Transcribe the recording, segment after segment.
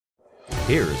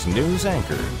Here's news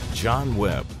anchor John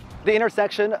Webb. The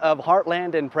intersection of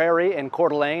Heartland and Prairie in Coeur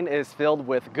d'Alene is filled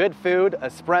with good food,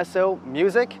 espresso,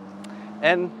 music,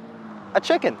 and a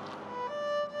chicken.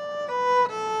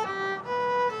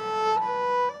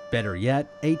 Better yet,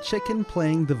 a chicken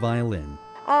playing the violin.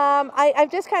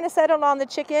 I've just kind of settled on the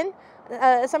chicken,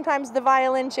 sometimes the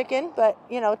Violin Chicken, but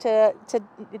to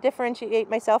differentiate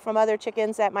myself from other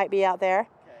chickens that might be out there,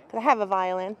 because I have a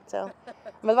violin, so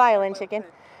I'm a Violin Chicken,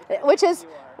 which is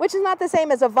not the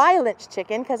same as a violent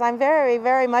chicken, because I'm very,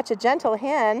 very much a gentle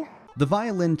hen. The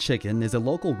Violin Chicken is a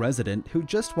local resident who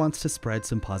just wants to spread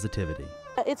some positivity.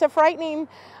 It's a frightening,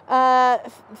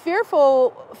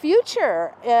 fearful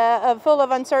future full of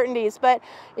uncertainties. But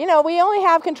we only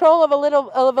have control of a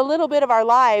little bit of our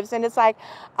lives, and it's like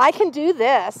I can do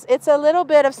this. It's a little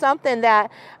bit of something that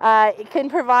can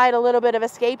provide a little bit of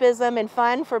escapism and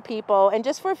fun for people, and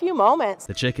just for a few moments.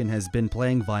 The chicken has been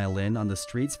playing violin on the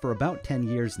streets for about 10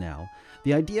 years now.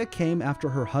 The idea came after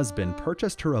her husband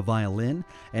purchased her a violin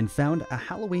and found a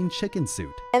Halloween chicken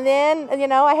suit. And then,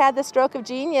 I had the stroke of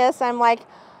genius. I'm like,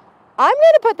 I'm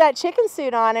going to put that chicken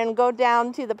suit on and go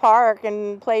down to the park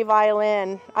and play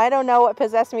violin. I don't know what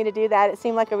possessed me to do that. It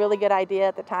seemed like a really good idea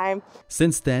at the time.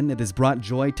 Since then, it has brought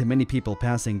joy to many people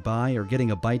passing by or getting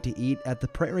a bite to eat at the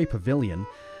Prairie Pavilion.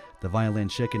 The Violin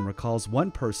Chicken recalls one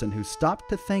person who stopped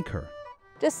to thank her.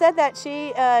 Just said that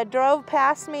she drove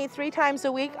past me 3 times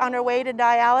a week on her way to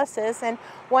dialysis, and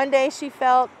one day she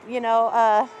felt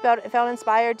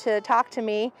inspired to talk to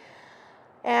me,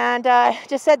 and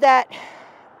just said that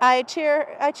I cheer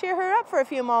her up for a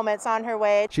few moments on her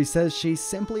way. She says she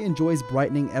simply enjoys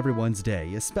brightening everyone's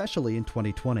day, especially in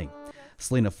 2020.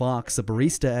 Selena Fox, a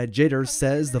barista at Jitters,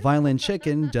 says the Violin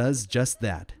Chicken does just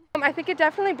that. I think it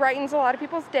definitely brightens a lot of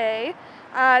people's day.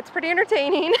 It's pretty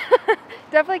entertaining.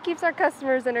 Definitely keeps our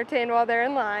customers entertained while they're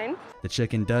in line. The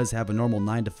chicken does have a normal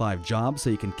 9-to-5 job, so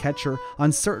you can catch her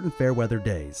on certain fair weather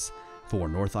days. For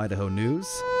North Idaho News,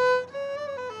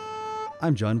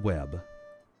 I'm John Webb.